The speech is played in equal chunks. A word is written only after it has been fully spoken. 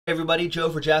Everybody, Joe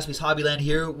for Jaspys Hobbyland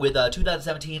here with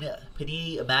 2017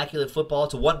 Panini Immaculate Football.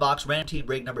 It's a one-box random team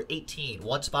break number 18.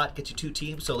 One spot gets you two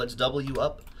teams, so let's double you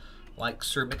up like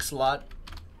Sir Mix-a-Lot.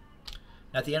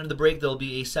 At the end of the break, there'll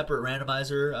be a separate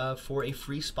randomizer for a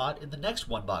free spot in the next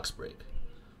one-box break.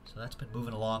 So that's been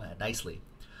moving along nicely.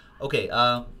 Okay,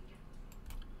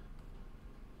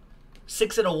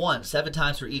 6 and a 1, 7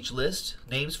 times for each list.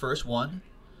 Names first, 1,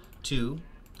 2,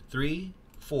 3,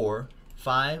 4,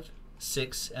 5,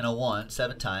 6 and a 1,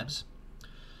 7 times.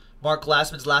 Mark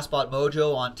Glassman's Last Spot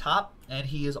Mojo on top, and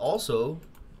he is also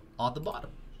on the bottom.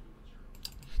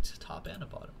 It's a top and a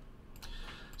bottom.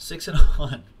 6 and a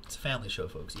 1. It's a family show,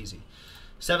 folks. Easy.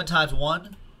 7 times,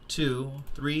 1, 2,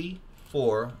 3,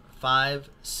 4, 5,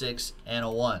 6 and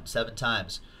a 1. 7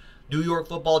 times. New York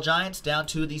Football Giants down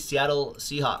to the Seattle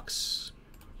Seahawks.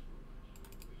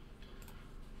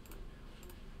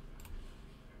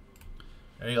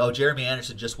 There you go. Jeremy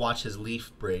Anderson just watched his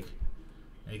Leaf break.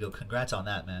 There you go. Congrats on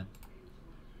that, man.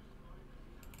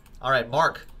 All right,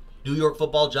 Mark, New York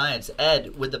Football Giants.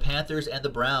 Ed with the Panthers and the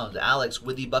Browns. Alex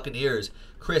with the Buccaneers.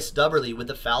 Chris Dubberly with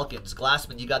the Falcons.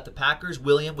 Glassman, you got the Packers.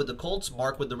 William with the Colts.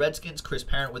 Mark with the Redskins. Chris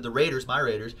Parent with the Raiders, my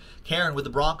Raiders. Karen with the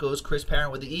Broncos. Chris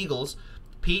Parent with the Eagles.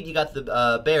 Pete, you got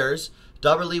the Bears.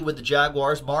 Dubberly with the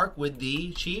Jaguars. Mark with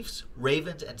the Chiefs,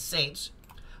 Ravens, and Saints.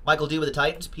 Michael D with the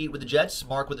Titans, Pete with the Jets,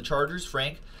 Mark with the Chargers,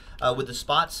 Frank with the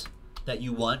spots that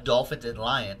you won, Dolphins and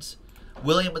Lions.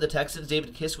 William with the Texans,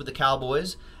 David Kiss with the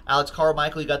Cowboys, Alex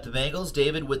Carmichael, you got the Bengals,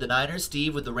 David with the Niners,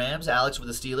 Steve with the Rams, Alex with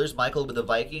the Steelers, Michael with the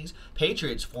Vikings,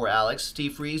 Patriots for Alex,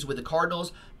 Steve Freeze with the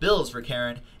Cardinals, Bills for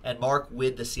Karen, and Mark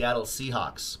with the Seattle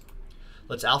Seahawks.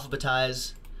 Let's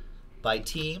alphabetize by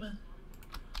team,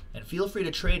 and feel free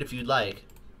to trade if you'd like.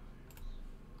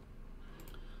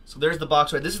 So there's the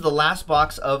box right. This is the last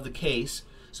box of the case.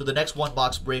 So the next one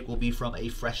box break will be from a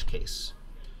fresh case.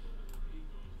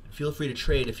 And feel free to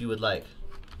trade if you would like.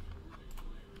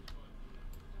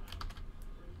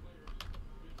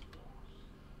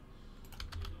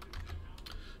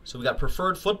 So we got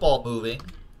Preferred Football moving,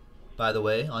 by the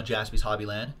way, on Jaspys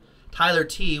Hobbyland. Tyler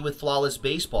T with Flawless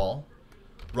Baseball.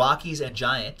 Rockies and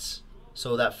Giants.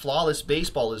 So that Flawless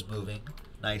Baseball is moving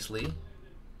nicely.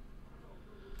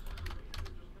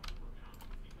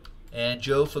 And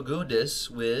Joe Fagundes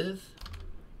with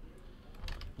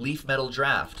Leaf Metal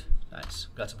Draft. Nice.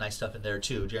 Got some nice stuff in there,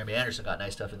 too. Jeremy Anderson got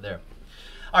nice stuff in there.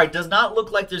 All right, does not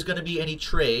look like there's going to be any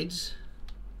trades.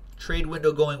 Trade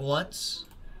window going once.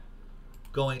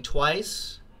 Going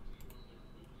twice.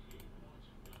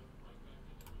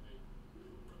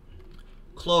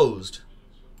 Closed.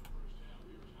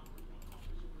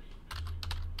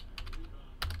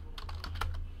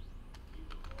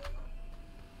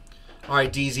 All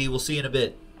right, DZ, we'll see you in a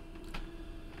bit.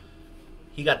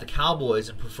 He got the Cowboys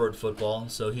in Preferred Football,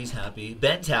 so he's happy.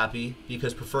 Ben's happy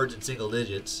because Preferred's in single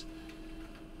digits.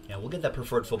 Yeah, we'll get that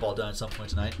Preferred Football done at some point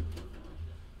tonight.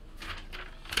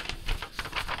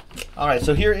 All right,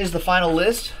 so here is the final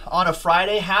list on a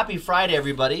Friday. Happy Friday,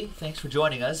 everybody. Thanks for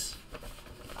joining us.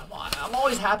 I'm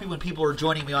always happy when people are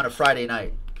joining me on a Friday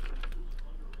night.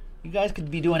 You guys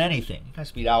could be doing anything. You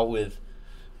guys could be out with,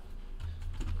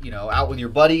 out with your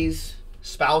buddies,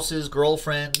 spouses,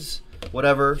 girlfriends,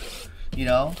 whatever,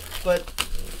 but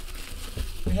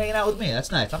you're hanging out with me.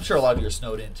 That's nice. I'm sure a lot of you are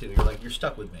snowed in too. You're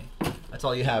stuck with me. That's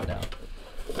all you have now.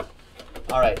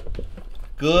 All right.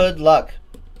 Good luck.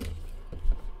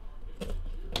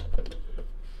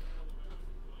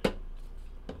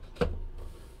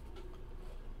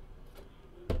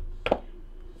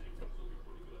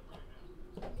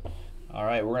 All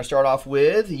right, we're going to start off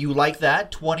with You Like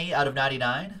That, 20 out of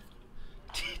 99.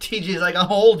 TJ's like,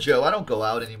 I'm old, Joe. I don't go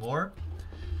out anymore.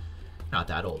 Not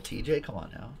that old, TJ. Come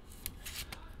on now.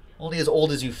 Only as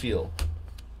old as you feel.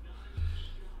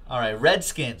 All right,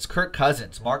 Redskins, Kirk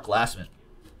Cousins, Mark Glassman.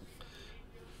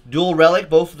 Dual Relic,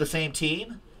 both of the same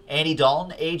team. Andy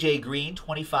Dalton, AJ Green,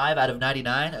 25 out of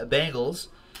 99. Bengals,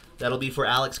 that'll be for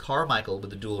Alex Carmichael with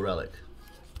the Dual Relic.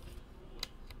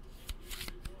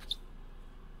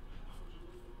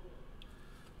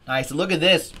 Nice. Look at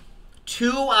this.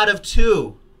 2 out of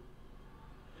 2.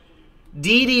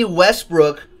 D.D.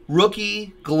 Westbrook,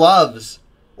 rookie gloves.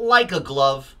 Like a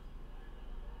glove.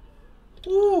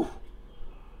 Woo.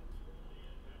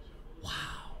 Wow.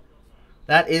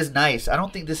 That is nice. I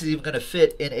don't think this is even going to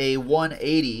fit in a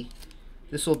 180.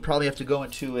 This will probably have to go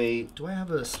into a... Do I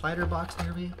have a slider box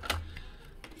near me?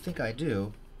 I think I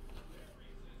do.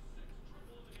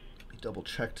 Let me double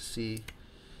check to see...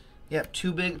 Yep,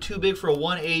 too big for a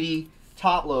 180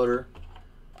 top loader.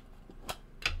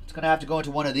 It's going to have to go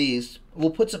into one of these. We'll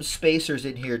put some spacers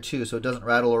in here too so it doesn't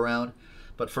rattle around.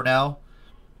 But for now,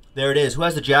 There it is. Who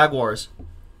has the Jaguars?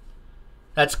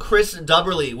 That's Chris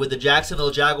Dubberly with the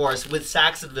Jacksonville Jaguars with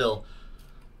Saxonville.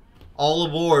 All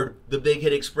aboard the Big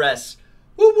Hit Express.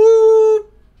 Woo woo!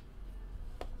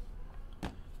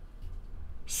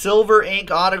 Silver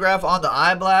ink autograph on the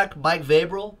eye black. Mike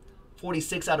Vabrel,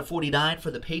 46 out of 49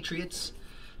 for the Patriots.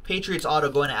 Patriots auto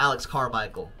going to Alex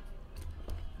Carmichael.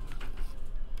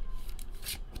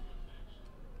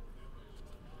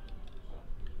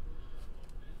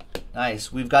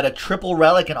 Nice. We've got a triple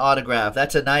relic and autograph.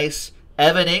 That's a nice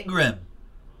Evan Ingram.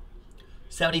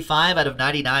 75 out of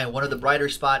 99. One of the brighter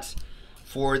spots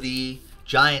for the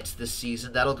Giants this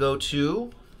season. That'll go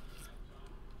to...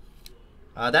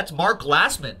 that's Mark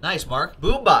Glassman. Nice, Mark.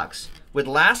 Boombox with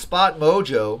last spot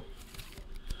mojo.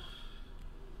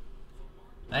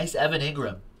 Nice Evan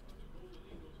Ingram.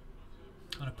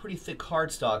 On a pretty thick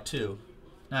cardstock, too.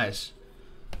 Nice.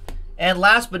 And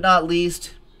last but not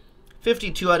least,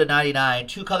 52 out of 99.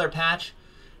 Two-color patch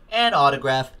and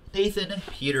autograph. Nathan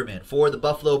Peterman for the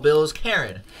Buffalo Bills.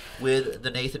 Karen with the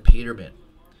Nathan Peterman.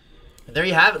 And there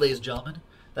you have it, ladies and gentlemen.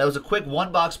 That was a quick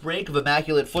one-box break of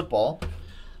Immaculate Football.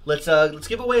 Let's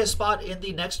give away a spot in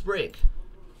the next break.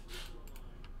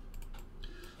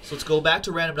 So let's go back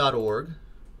to random.org.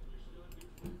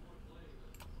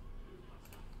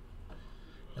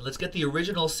 And let's get the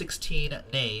original 16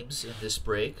 names in this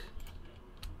break.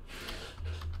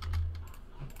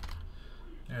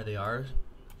 There they are.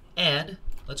 And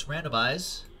let's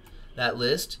randomize that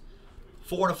list.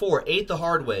 4 and a 4. 8 the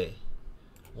hard way.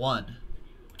 1,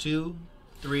 2,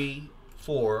 3,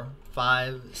 4,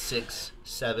 5, 6,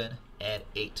 7, and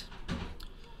 8.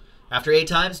 After 8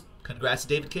 times, congrats to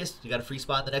David Kiss. You got a free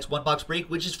spot in the next one-box break,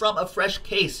 which is from a fresh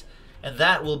case. And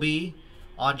that will be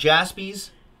on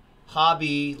Jaspys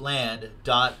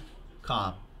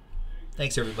Hobbyland.com.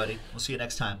 Thanks, everybody. We'll see you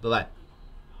next time. Bye-bye.